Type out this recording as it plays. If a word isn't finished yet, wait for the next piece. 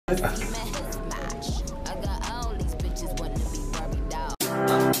So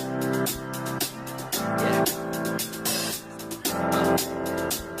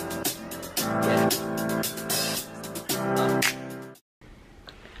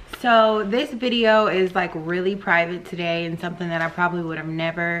this video is like really private today, and something that I probably would have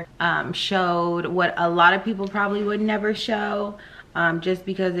never showed, what a lot of people probably would never show, just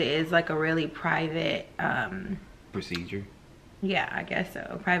because it is like a really private procedure. Yeah, I guess so,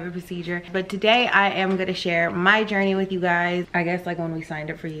 a private procedure. But today I am going to share my journey with you guys. I guess like when we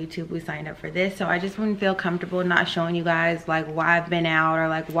signed up for YouTube, we signed up for this, so I just wouldn't feel comfortable not showing you guys like why I've been out, or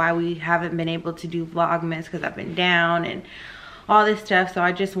like why we haven't been able to do Vlogmas, because I've been down and all this stuff. So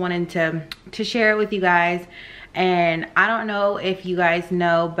I just wanted to share it with you guys. And I don't know if you guys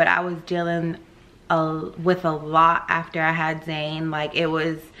know, but I was dealing with a lot after I had Zane. Like, it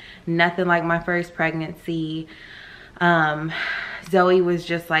was nothing like my first pregnancy. Zoe was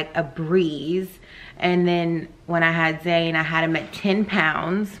just like a breeze, and then when I had Zane, I had him at 10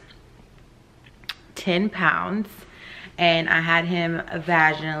 pounds, and I had him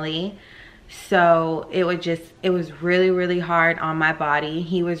vaginally. So it was really hard on my body.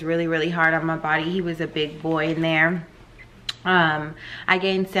 He was really hard on my body. He was a big boy in there. I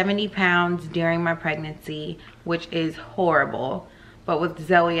gained 70 pounds during my pregnancy, which is horrible. But with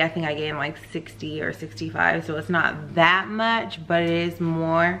Zoe, I think I gained like 60 or 65. So it's not that much, but it is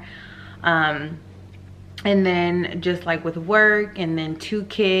more. And then just like with work, and then 2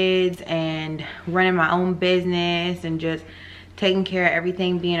 kids, and running my own business, and just taking care of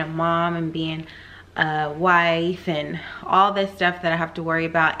everything, being a mom and being a wife, and all this stuff that I have to worry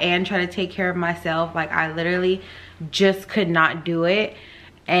about, and try to take care of myself. Like, I literally just could not do it.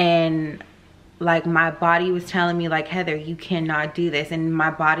 And like, my body was telling me like, Heather, you cannot do this. And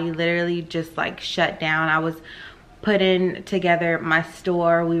my body literally just like shut down. I was putting together my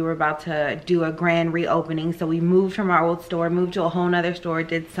store. We were about to do a grand reopening, so we moved from our old store, moved to a whole nother store,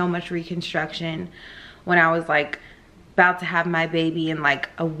 did so much reconstruction. When I was like about to have my baby in like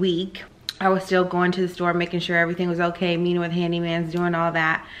a week, I was still going to the store, making sure everything was okay, meeting with handymans, doing all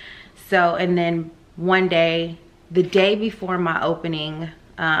that. So, and then one day, the day before my opening,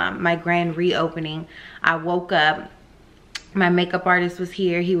 my grand reopening, I woke up. My makeup artist was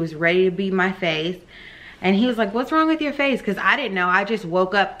here. He was ready to beat my face, and he was like, what's wrong with your face? Because I didn't know. I just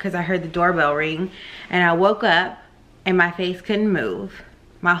woke up because I heard the doorbell ring, and I woke up and my face couldn't move.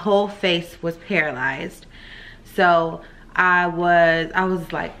 My whole face was paralyzed. So I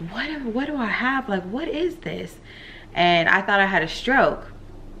was like, what do I have? Like, what is this? And I thought I had a stroke.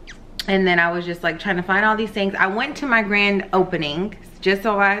 And then I was just like trying to find all these things. I went to my grand opening just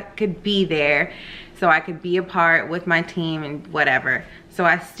so I could be there, so I could be a part with my team and whatever. So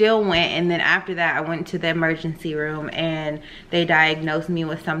I still went, and then after that I went to the emergency room, and they diagnosed me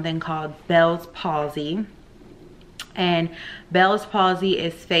with something called Bell's palsy. And Bell's palsy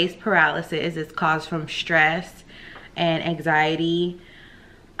is face paralysis. It's caused from stress and anxiety,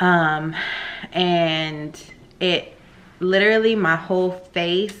 and it literally, my whole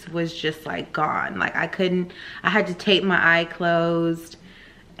face was just like gone. Like, I had to tape my eye closed,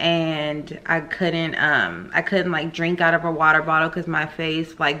 and I couldn't like drink out of a water bottle because my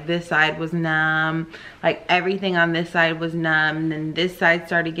face, like this side was numb, like everything on this side was numb, and then this side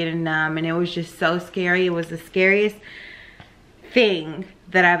started getting numb, and it was just so scary. It was the scariest thing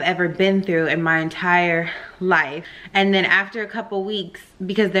that I've ever been through in my entire life. And then after a couple weeks,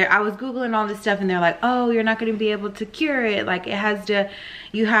 because I was Googling all this stuff, and they're like, oh, you're not going to be able to cure it. Like, you have to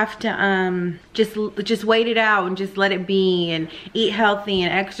just wait it out and just let it be, and eat healthy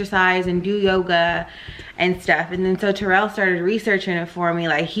and exercise and do yoga and stuff. And then so Tarell started researching it for me.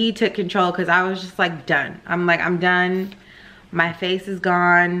 Like, he took control, because I was just like done. I'm like, I'm done. My face is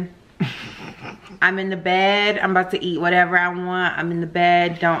gone. I'm in the bed. I'm about to eat whatever I want. I'm in the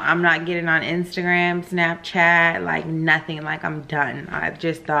bed. I'm not getting on Instagram, Snapchat, like nothing. Like, I'm done. I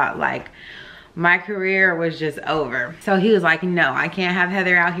just thought like my career was just over. So he was like, no, I can't have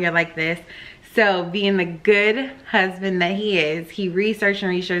Heather out here like this. So being the good husband that he is, he researched,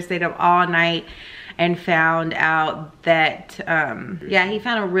 stayed up all night, and found out that, yeah, he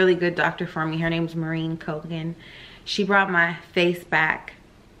found a really good doctor for me. Her name's Maureen Kogan. She brought my face back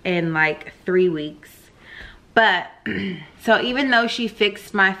in like 3 weeks. But so even though she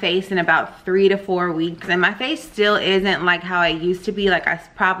fixed my face in about 3 to 4 weeks, and my face still isn't like how it used to be, like I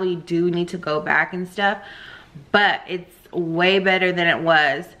probably do need to go back and stuff, but it's way better than it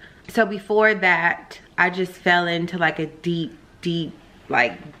was. So before that, I just fell into like a deep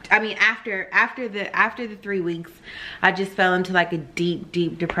like, I mean, after the 3 weeks, I just fell into like a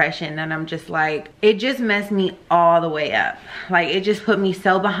deep depression, and I'm just like, it just messed me all the way up. Like, it just put me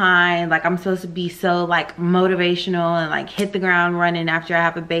so behind. Like, I'm supposed to be so like motivational and like hit the ground running after I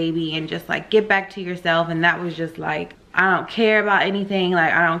have a baby and just like get back to yourself. And that was just like, I don't care about anything.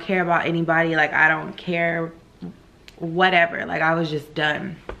 Like, I don't care about anybody. Like, I don't care, whatever. Like, I was just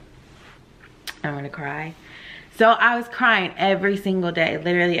done. I'm gonna cry. So I was crying every single day,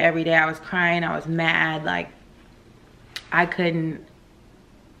 literally every day. I was crying, I was mad, like I couldn't,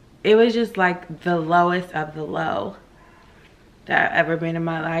 it was just like the lowest of the low that I've ever been in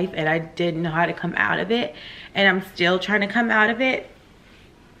my life, and I didn't know how to come out of it, and I'm still trying to come out of it.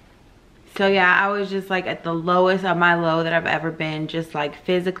 So yeah, I was just like at the lowest of my low that I've ever been, just like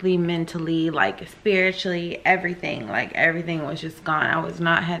physically, mentally, like spiritually, everything. Like everything was just gone. I was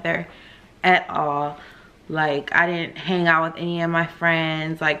not Heather at all. Like, I didn't hang out with any of my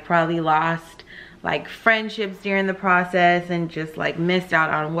friends, like probably lost like friendships during the process, and just like missed out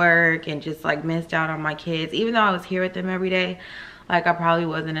on work, and just like missed out on my kids. Even though I was here with them every day, like I probably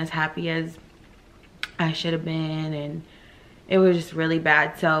wasn't as happy as I should have been, and it was just really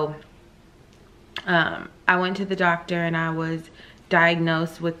bad. So I went to the doctor, and I was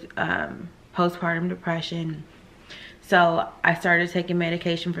diagnosed with postpartum depression. So I started taking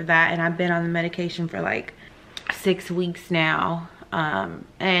medication for that, and I've been on the medication for like 6 weeks now.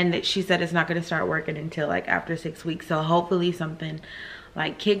 And she said it's not going to start working until like after 6 weeks. So hopefully something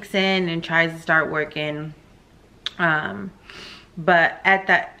like kicks in and tries to start working. But at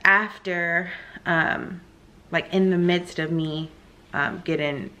the after, like in the midst of me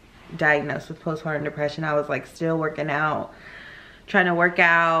getting diagnosed with postpartum depression, I was like still working out, trying to work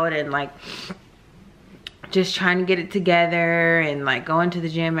out, and like just trying to get it together, and like going to the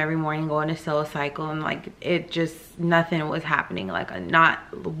gym every morning, going to SoulCycle, and like it just, nothing was happening. Like not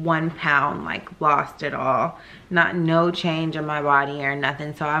 1 pound like lost at all, no change in my body or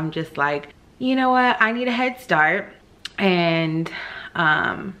nothing. So I'm just like, you know what, I need a head start, and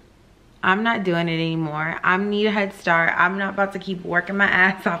I'm not doing it anymore. I need a head start. I'm not about to keep working my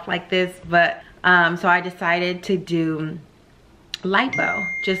ass off like this. But so I decided to do lipo,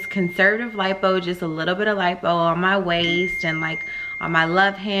 just conservative lipo, just a little bit of lipo on my waist and like on my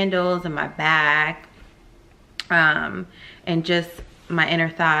love handles and my back, and just my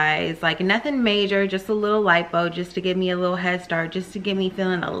inner thighs. Like nothing major, just a little lipo, just to give me a little head start, just to get me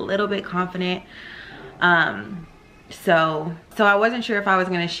feeling a little bit confident. So I wasn't sure if I was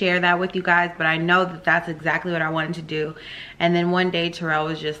going to share that with you guys, but I know that that's exactly what I wanted to do. And then one day Tarell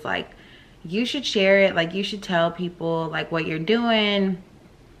was just like, you should share it, like you should tell people like what you're doing.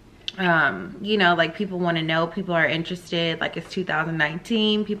 You know, like people want to know, people are interested, like it's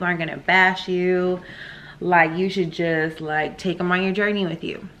 2019, people aren't gonna bash you, like you should just like take them on your journey with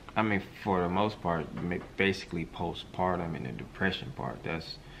you. I mean, for the most part, basically postpartum and the depression part,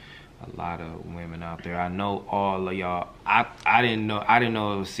 that's a lot of women out there. I know all of y'all, I didn't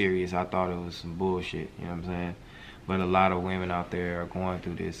know it was serious. I thought it was some bullshit, you know what I'm saying? But a lot of women out there are going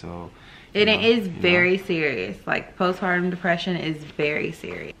through this, so it is very serious. Like postpartum depression is very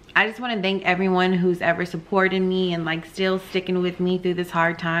serious. I just want to thank everyone who's ever supported me and like still sticking with me through this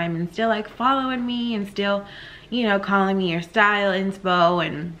hard time, and still like following me, and still, you know, calling me your style inspo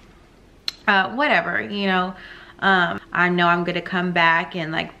and whatever, you know. I know I'm gonna come back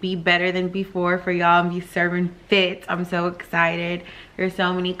and like be better than before for y'all and be serving fits. I'm so excited. There's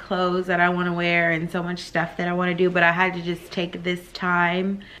so many clothes that I want to wear and so much stuff that I want to do, but I had to just take this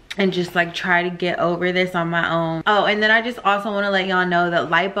time and just like try to get over this on my own. Oh, and then I just also want to let y'all know that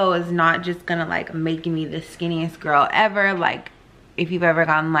lipo is not just gonna like make me the skinniest girl ever. Like if you've ever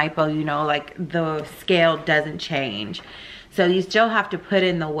gotten lipo, you know, like the scale doesn't change. So you still have to put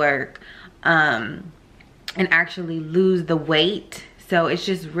in the work and actually lose the weight. So it's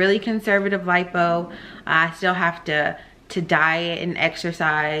just really conservative lipo. I still have to diet and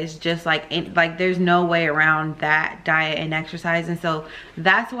exercise, just like there's no way around that, diet and exercise. And so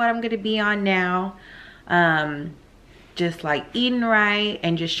that's what I'm gonna be on now. Just like eating right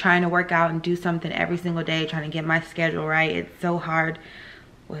and just trying to work out and do something every single day, trying to get my schedule right. It's so hard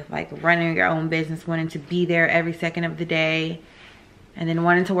with like running your own business, wanting to be there every second of the day, and then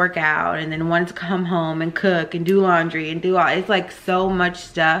wanting to work out, and then wanting to come home and cook and do laundry and do all, it's like so much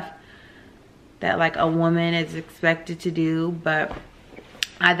stuff that like a woman is expected to do, but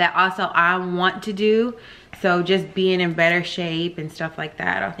that also I want to do. So just being in better shape and stuff like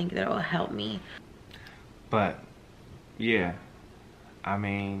that, I think that will help me. But yeah, I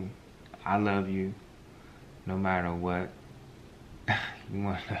mean, I love you no matter what. You're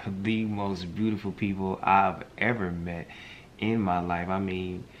one of the most beautiful people I've ever met in my life. I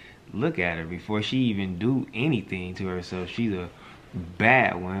mean, look at her. Before she even do anything to herself, she's a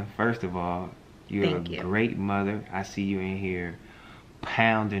bad one. First of all, you're a great mother. I see you in here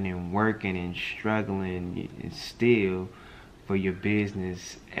pounding and working and struggling and still for your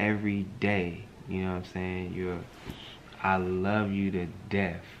business every day. You know what I'm saying? I love you to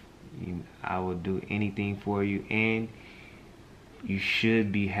death. I will do anything for you, and you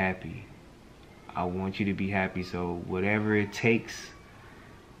should be happy. I want you to be happy, so whatever it takes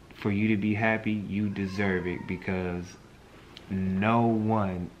for you to be happy, you deserve it, because there's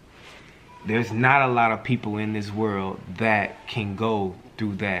not a lot of people in this world that can go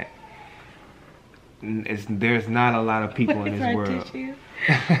through that. There's not a lot of people in this world.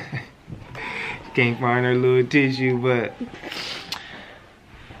 Can't find her little tissue, but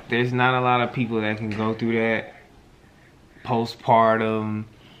there's not a lot of people that can go through that. Postpartum,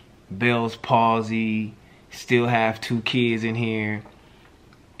 Bell's palsy, still have 2 kids in here,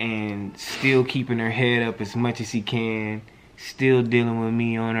 and still keeping her head up as much as he can, still dealing with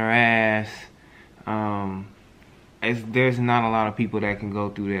me on her ass. There's not a lot of people that can go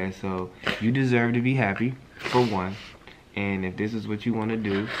through that, so you deserve to be happy, for one. And if this is what you want to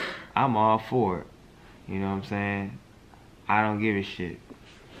do, I'm all for it. You know what I'm saying? I don't give a shit.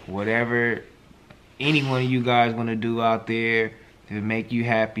 Whatever any one of you guys want to do out there to make you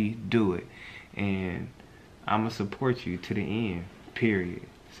happy, do it. And I'm going to support you to the end, period.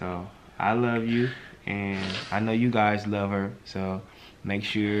 So I love you, and I know you guys love her. So make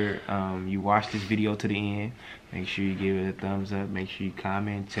sure you watch this video to the end. Make sure you give it a thumbs up. Make sure you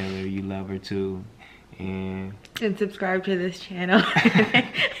comment, tell her you love her too. And subscribe to this channel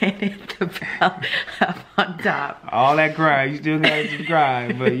and hit the bell up on top. All that grind, you still gotta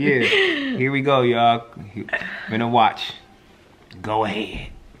subscribe. But yeah, here we go, y'all. Gonna watch. Go ahead.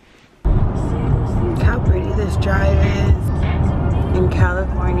 How pretty this drive is in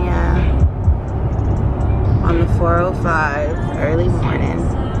California on the 405 early morning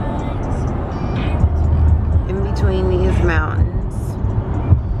in between these mountains.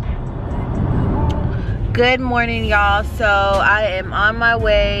 Good morning, y'all. So I am on my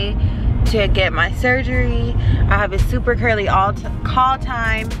way to get my surgery. I have a super curly call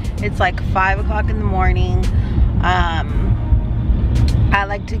time. It's like 5 o'clock in the morning. I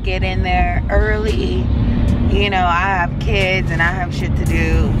like to get in there early. You know, I have kids and I have shit to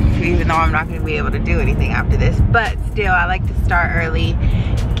do, even though I'm not going to be able to do anything after this. But still, I like to start early,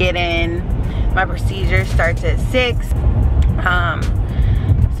 get in. My procedure starts at 6.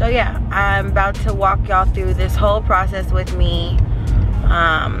 So yeah, I'm about to walk y'all through this whole process with me.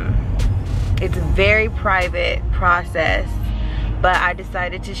 It's a very private process, but I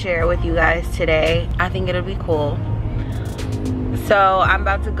decided to share it with you guys today. I think it'll be cool. So I'm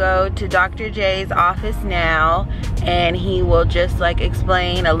about to go to Dr. J's office now, and he will just like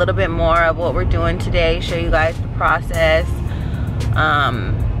explain a little bit more of what we're doing today, show you guys the process.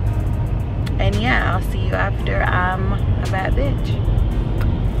 And yeah, I'll see you after I'm a bad bitch.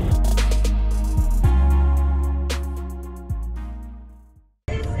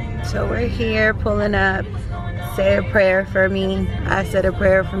 So we're here pulling up. Say a prayer for me. I said a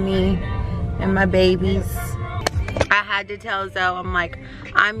prayer for me and my babies. I had to tell Zoe, I'm like,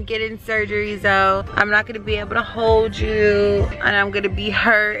 I'm getting surgery, Zoe. I'm not gonna be able to hold you, and I'm gonna be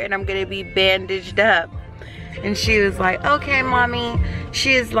hurt, and I'm gonna be bandaged up. And she was like, okay, mommy.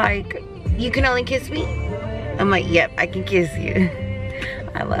 She is like, you can only kiss me? I'm like, yep, I can kiss you.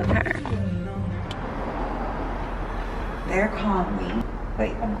 I love her. They're calling me.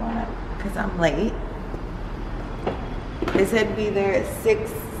 Wait, I'm going up because I'm late. They said be there at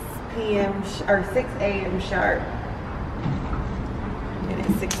 6 p.m. or 6 a.m. sharp. And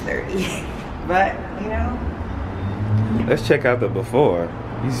it's 6:30. But, you know. Let's check out the before.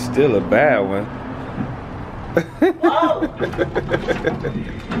 He's still a bad one. Whoa!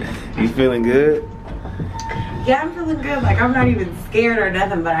 You feeling good? Yeah, I'm feeling good. Like, I'm not even scared or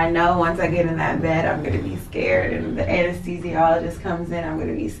nothing, but I know once I get in that bed, I'm gonna be scared, and the anesthesiologist comes in, I'm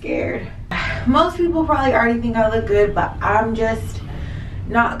gonna be scared. Most people probably already think I look good, but I'm just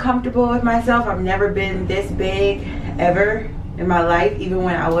not comfortable with myself. I've never been this big ever in my life, even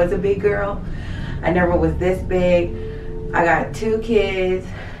when I was a big girl. I never was this big. I got 2 kids.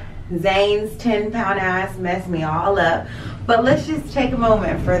 Zane's 10-pound ass messed me all up. But let's just take a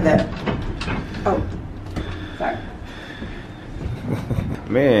moment for the... Oh. Sorry.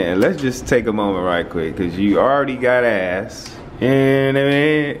 Man, let's just take a moment right quick, because you already got ass. You know what I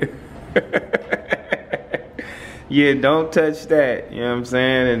mean? Yeah, don't touch that. You know what I'm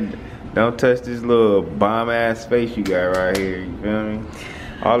saying? And don't touch this little bomb ass face you got right here. You feel me?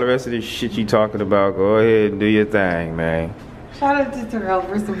 All the rest of this shit you talking about, go ahead and do your thing, man. Shout out to Tarell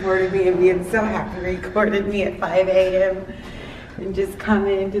for supporting me and being so happy recording me at 5 a.m. and just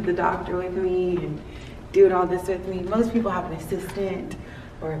coming to the doctor with me and doing all this with me. Most people have an assistant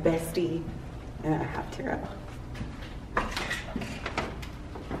or a bestie, and I have Tarell.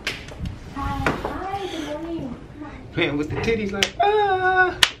 Hi, good morning. Playing with the titties like,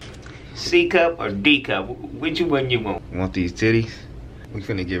 ah. C cup or D cup? Which one you want? Want these titties? We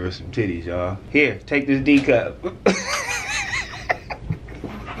finna give her some titties, y'all. Here, take this D cup.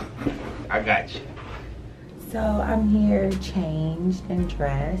 I got you. So I'm here changed and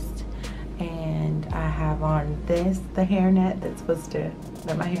dressed, and I have on the hairnet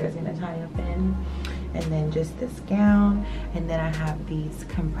that my hair is gonna tie up in, and then just this gown, and then I have these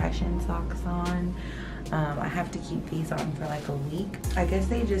compression socks on. I have to keep these on for like a week. I guess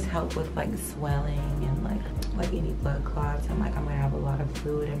they just help with like swelling and like any blood clots, and like I'm gonna have a lot of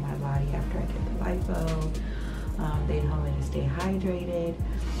fluid in my body after I get the lipo. They told me to stay hydrated.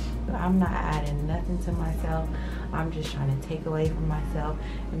 But I'm not adding nothing to myself. I'm just trying to take away from myself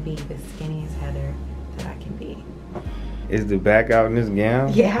and be the skinniest Heather that I can be. Is the back out in this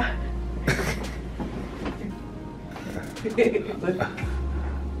gown? Yeah.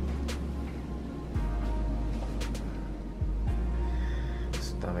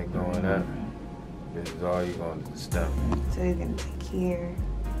 Stomach going up. This is all you're gonna do, stomach. So you're gonna take here,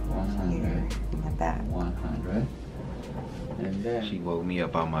 100. here, and my back. 100. And then She woke me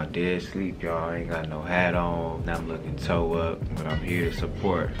up on my dead sleep, y'all. I ain't got no hat on. I'm looking toe up, but I'm here to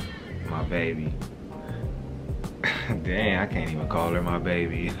support my baby. Dang, I can't even call her my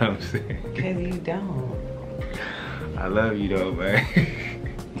baby, you know what I'm saying? Because you don't. I love you though, man.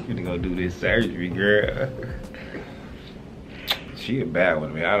 You finna go do this surgery, girl. She a bad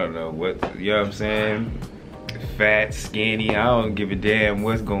one, man. I don't know what, you know what I'm saying? Fat, skinny, I don't give a damn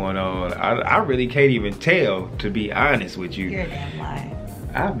what's going on. I really can't even tell, to be honest with you. You're a damn lie.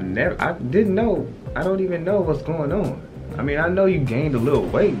 I didn't know. I don't even know what's going on. I mean, I know you gained a little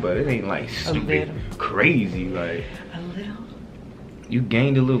weight, but it ain't like stupid crazy. Like A little? you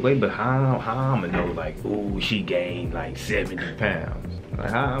gained a little weight, but how I'ma know like, ooh, she gained like 70 pounds?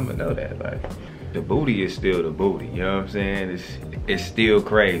 Like how I'ma know that? Like the booty is still the booty, you know what I'm saying? It's still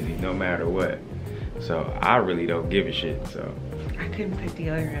crazy no matter what. So I really don't give a shit. So I couldn't put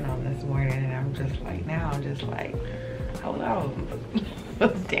deodorant on this morning, and I'm just like, hold on.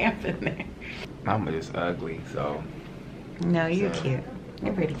 It's damp in there. I'm just ugly, so. No, you're cute.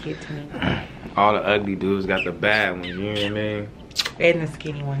 You're pretty cute to me. All the ugly dudes got the bad ones, you know what I mean? And the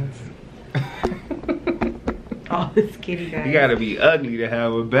skinny ones. All the skinny guys. You gotta be ugly to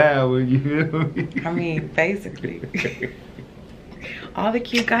have a bad one, you know? I mean, basically. All the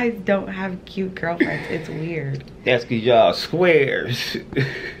cute guys don't have cute girlfriends. It's weird. That's cause y'all squares.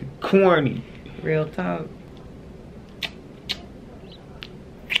 Corny. Real talk.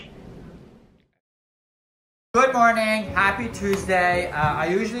 good morning, happy Tuesday. I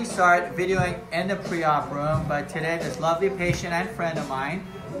usually start videoing in the pre-op room, but today this lovely patient and friend of mine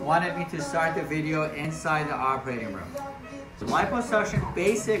wanted me to start the video inside the operating room. So liposuction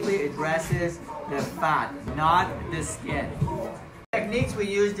basically addresses the fat, not the skin. Techniques we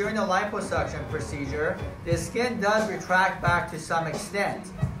use during the liposuction procedure, the skin does retract back to some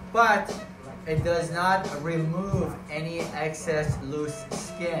extent, but it does not remove any excess loose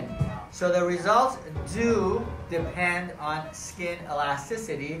skin. So the results do depend on skin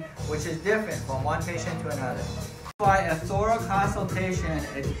elasticity, which is different from one patient to another. That's why a thorough consultation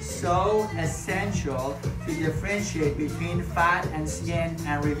is so essential to differentiate between fat and skin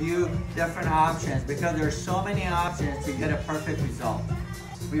and review different options, because there's so many options to get a perfect result.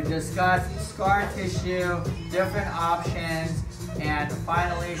 We've discussed scar tissue, different options, and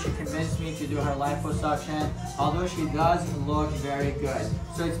finally she convinced me to do her liposuction, although she does look very good.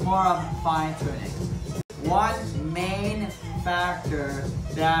 So it's more of fine-tuning. One main factor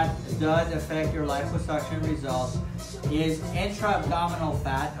that does affect your liposuction results is intra-abdominal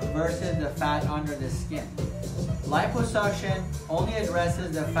fat versus the fat under the skin. Liposuction only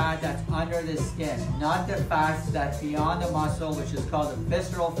addresses the fat that's under the skin, not the fats that's beyond the muscle, which is called the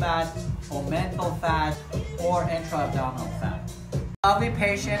visceral fat, omental fat, or intra-abdominal fat. Lovely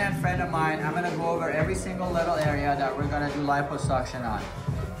patient and friend of mine, I'm going to go over every single little area that we're going to do liposuction on.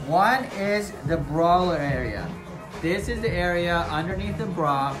 One is the brawler area. This is the area underneath the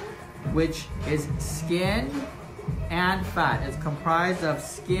bra, which is skin and fat. It's comprised of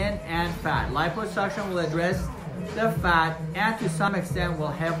skin and fat. Liposuction will address the fat and to some extent will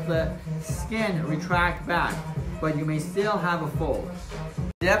help the skin retract back, but you may still have a fold.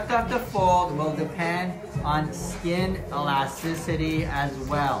 Depth of the fold will depend on skin elasticity as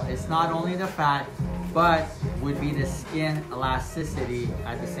well. It's not only the fat. but would be the skin elasticity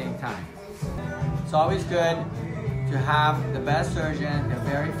at the same time. It's always good to have the best surgeon the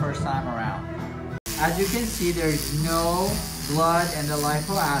very first time around. As you can see, there's no blood in the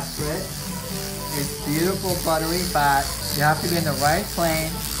lipoaspirate. It's beautiful buttery fat. You have to be in the right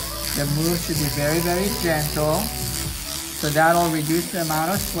plane. The move should be very, very gentle. So that'll reduce the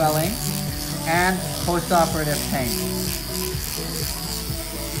amount of swelling and post-operative pain.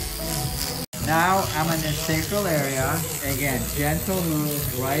 Now I'm in the sacral area. Again, gentle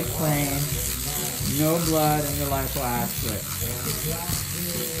move, right plane, no blood in the lipoaspirate.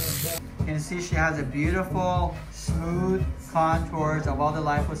 You can see she has a beautiful, smooth contours of all the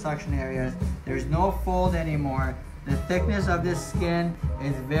liposuction areas. There's no fold anymore. The thickness of this skin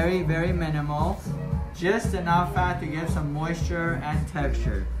is very, very minimal. Just enough fat to give some moisture and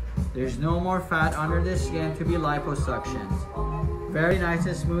texture. There's no more fat under the skin to be liposuctions. Very nice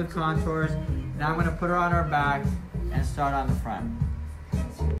and smooth contours. Now I'm gonna put her on her back and start on the front.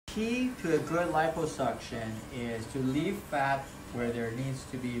 Key to a good liposuction is to leave fat where there needs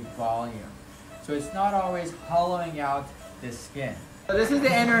to be volume. So it's not always hollowing out the skin. So this is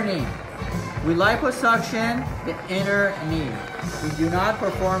the inner knee. We liposuction the inner knee. We do not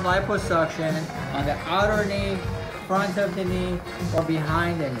perform liposuction on the outer knee, front of the knee, or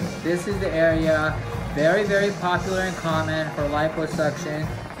behind the knee. This is the area very, very popular and common for liposuction,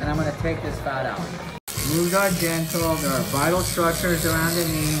 and I'm gonna take this fat out. Moves are gentle. There are vital structures around the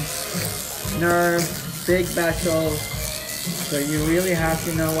knee, nerves, big vessels. So you really have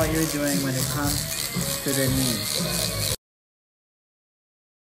to know what you're doing when it comes to the knee.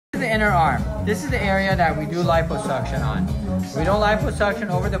 The inner arm. This is the area that we do liposuction on. We don't liposuction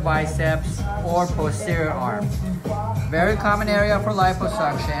over the biceps or posterior arm. Very common area for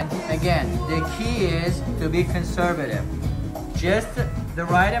liposuction. Again, the key is to be conservative. Just the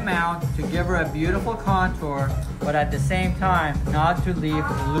right amount to give her a beautiful contour, but at the same time not to leave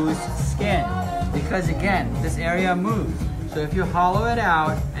loose skin. Because again, this area moves. So if you hollow it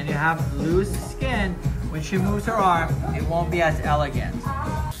out and you have loose skin, when she moves her arm, it won't be as elegant.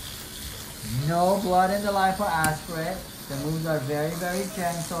 No blood in the lipoaspirate. The moves are very, very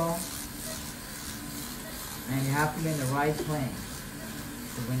gentle. And you have to be in the right plane.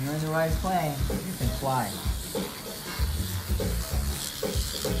 So when you're in the right plane, you can fly.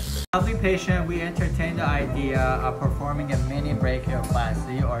 Lovely patient, we entertained the idea of performing a mini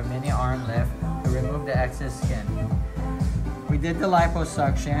brachioplasty or mini arm lift to remove the excess skin. We did the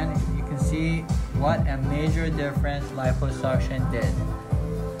liposuction. You can see what a major difference liposuction did.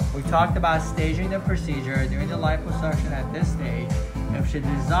 We talked about staging the procedure, doing the liposuction at this stage. If she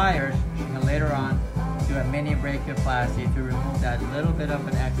desires, she can later on do a mini brachioplasty to remove that little bit of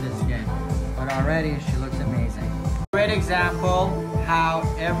an excess skin. But already she looks amazing. Great example how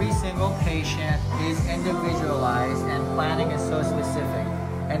every single patient is individualized and planning is so specific.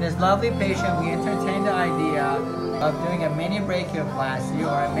 And this lovely patient, we entertained the idea of doing a mini brachioplasty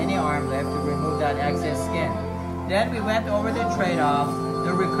or a mini arm lift to remove that excess skin. Then we went over the trade-offs,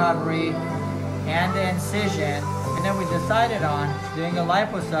 the recovery, and the incision, and then we decided on doing a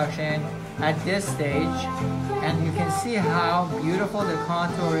liposuction at this stage, and you can see how beautiful the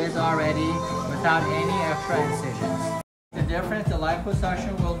contour is already without any extra incisions. The difference the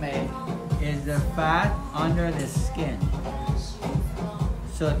liposuction will make is the fat under the skin.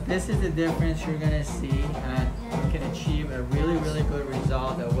 So this is the difference you're gonna see, and you can achieve a really, really good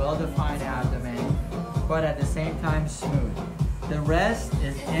result, a well-defined abdomen, but at the same time smooth. The rest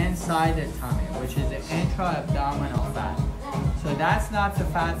is inside the tummy, which is the intra-abdominal fat. So that's not the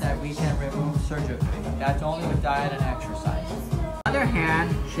fat that we can remove surgically. That's only with diet and exercise. On the other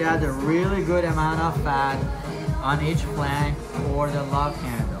hand, she has a really good amount of fat on each flank or the love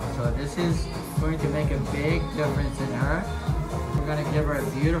handle. So this is going to make a big difference in her. We're going to give her a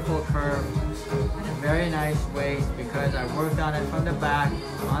beautiful curve and a very nice waist because I worked on it from the back,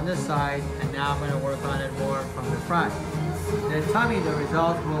 on the side, and now I'm going to work on it more from the front. The tummy, the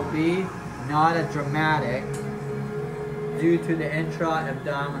result will be not as dramatic due to the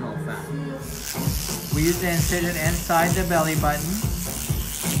intra-abdominal fat. We use the incision inside the belly button,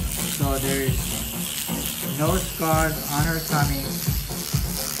 so there's no scars on her tummy.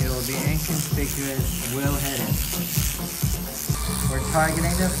 It will be inconspicuous, will hit it. We're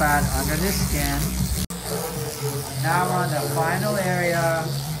targeting the fat under the skin. Now we're on the final area.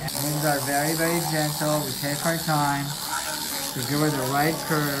 Moves are very, very gentle. We take our time to give her the right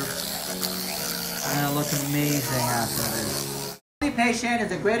curve. It's gonna look amazing after this. The patient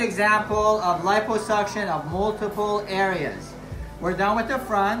is a great example of liposuction of multiple areas. We're done with the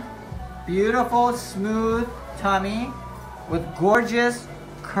front. Beautiful, smooth tummy with gorgeous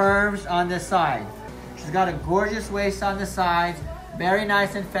curves on the side. She's got a gorgeous waist on the sides, very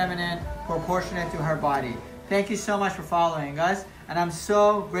nice and feminine, proportionate to her body. Thank you so much for following us, and I'm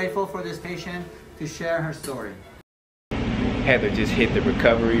so grateful for this patient to share her story. Heather just hit the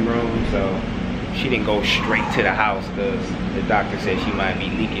recovery room, so she didn't go straight to the house because the doctor said she might be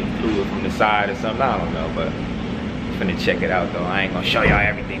leaking fluid from the side or something. I don't know, but I'm finna check it out though. I ain't gonna show y'all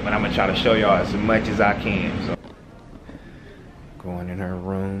everything, but I'm gonna try to show y'all as much as I can. So, going in her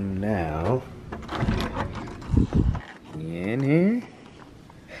room now. You in here?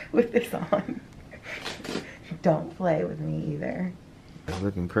 With this on. Don't play with me either.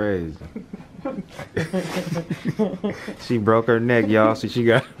 Looking crazy. She broke her neck, y'all, so she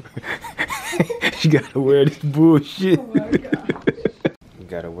got she gotta wear this bullshit. Oh my gosh. You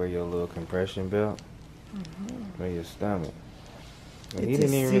gotta wear your little compression belt for your stomach. Well, he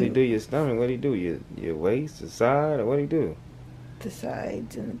didn't even really do your stomach. What'd he do? Your waist, the side, or what'd he do? The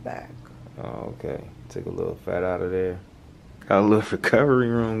sides and the back. Oh, okay. Took a little fat out of there. Got a little recovery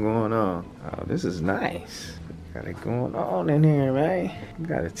room going on. Oh, this is nice. Got it going on in here, man.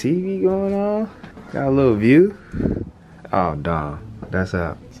 Got a TV going on. Got a little view. Oh, damn. That's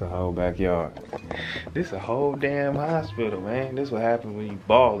out. It's a whole backyard. This a whole damn hospital, man. This what happens when you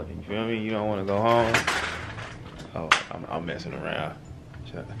balling. You feel me? You don't want to go home. Oh, I'm messing around.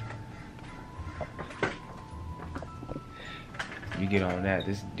 Shut up. You get on that.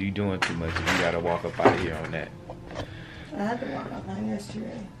 You doing too much. You gotta walk up out of here on that. I had to walk out that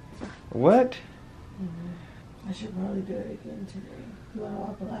yesterday. What? I should probably do it again today. You want to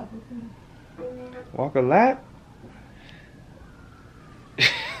walk a lap with me? Walk a lap?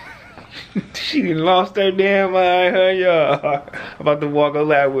 She done lost her damn mind, huh, y'all? About to walk a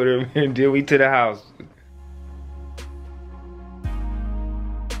lap with her until we to the house.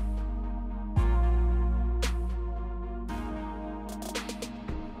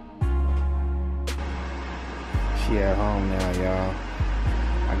 She at home now, y'all.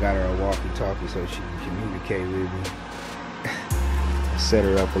 I got her a walkie-talkie so she can communicate with me. Set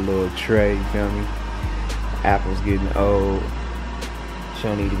her up a little tray, you feel me? Apple's getting old. She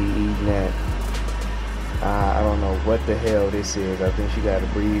don't need to be eating that. I don't know what the hell this is. I think she got to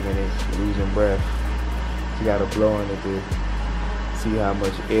breathe in it. She's losing breath. She got to blow in it to see how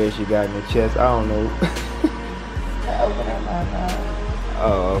much air she got in the chest. I don't know. Open her mouth.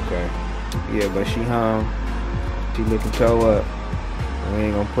 Oh, okay. Yeah, but she home. She looking toe up. We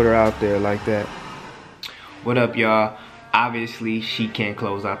ain't gonna put her out there like that. What up, y'all? Obviously, she can't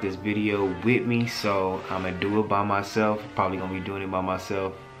close out this video with me, so I'm gonna do it by myself. Probably gonna be doing it by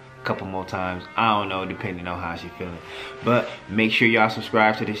myself a couple more times. I don't know, depending on how she feeling. But make sure y'all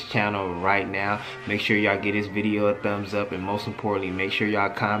subscribe to this channel right now. Make sure y'all give this video a thumbs up, and most importantly, make sure y'all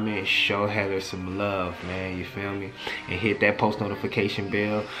comment and show Heather some love, man. You feel me? And hit that post notification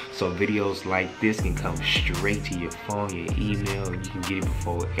bell so videos like this can come straight to your phone, your email, and you can get it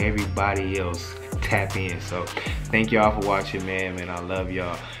before everybody else. Tap in. So thank y'all for watching, man. I love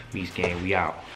y'all. Meets Gang, we out.